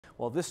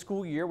Well, this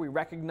school year, we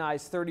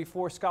recognize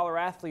 34 scholar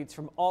athletes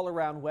from all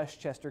around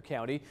Westchester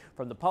County,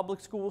 from the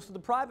public schools to the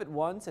private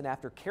ones. And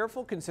after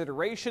careful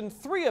consideration,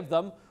 3 of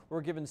them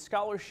were given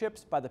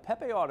scholarships by the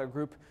Pepe Auto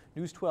Group.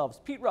 News 12's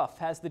Pete Ruff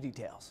has the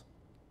details.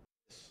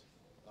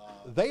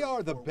 They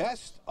are the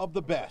best of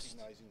the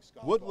best.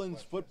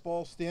 Woodlands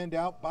football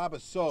standout Baba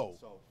So,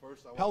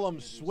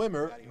 Pelham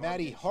swimmer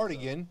Maddie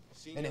Hardigan,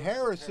 and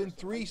Harrison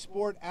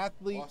 3-sport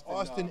athlete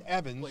Austin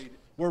Evans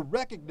were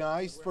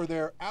recognized for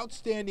their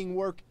outstanding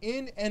work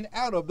in and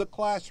out of the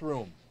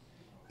classroom.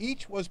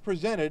 Each was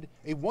presented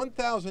a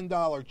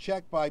 $1,000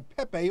 check by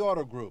Pepe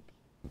Auto Group.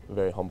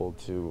 Very humbled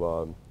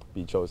to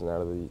be chosen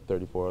out of the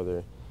 34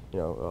 other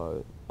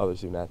other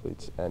student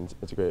athletes, and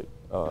it's a great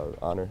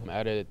honor.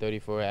 Out of the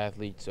 34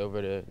 athletes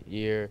over the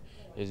year,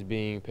 is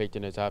being picked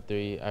in the top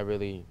 3.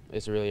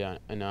 It's really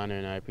an honor,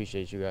 and I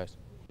appreciate you guys.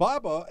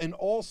 Baba, an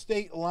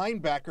all-state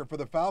linebacker for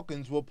the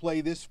Falcons, will play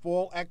this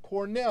fall at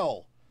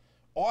Cornell.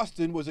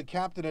 Austin was a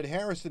captain at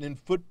Harrison in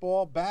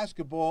football,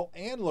 basketball,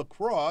 and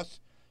lacrosse.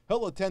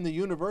 He'll attend the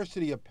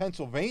University of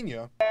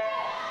Pennsylvania.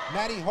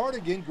 Maddie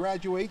Hardigan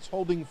graduates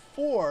holding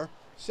 4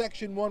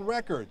 Section 1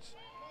 records.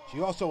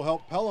 She also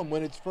helped Pelham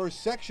win its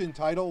first section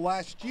title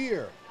last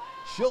year.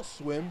 She'll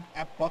swim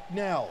at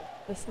Bucknell.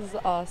 This is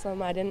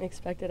awesome. I didn't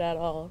expect it at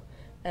all,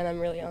 and I'm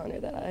really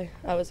honored that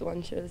I was the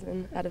one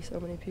chosen out of so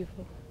many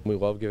people. We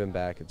love giving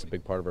back. It's a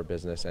big part of our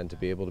business, and to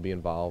be able to be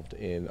involved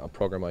in a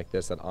program like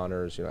this that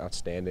honors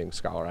outstanding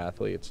scholar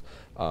athletes,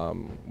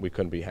 we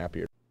couldn't be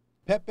happier.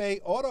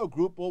 Pepe Auto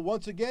Group will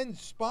once again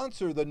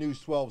sponsor the News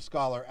 12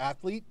 Scholar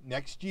Athlete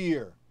next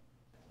year.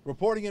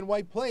 Reporting in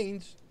White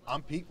Plains,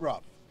 I'm Pete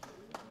Ruff.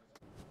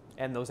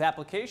 And those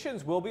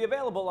applications will be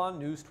available on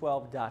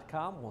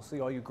news12.com. We'll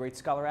see all you great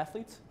scholar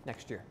athletes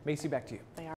next year. Macy, back to you.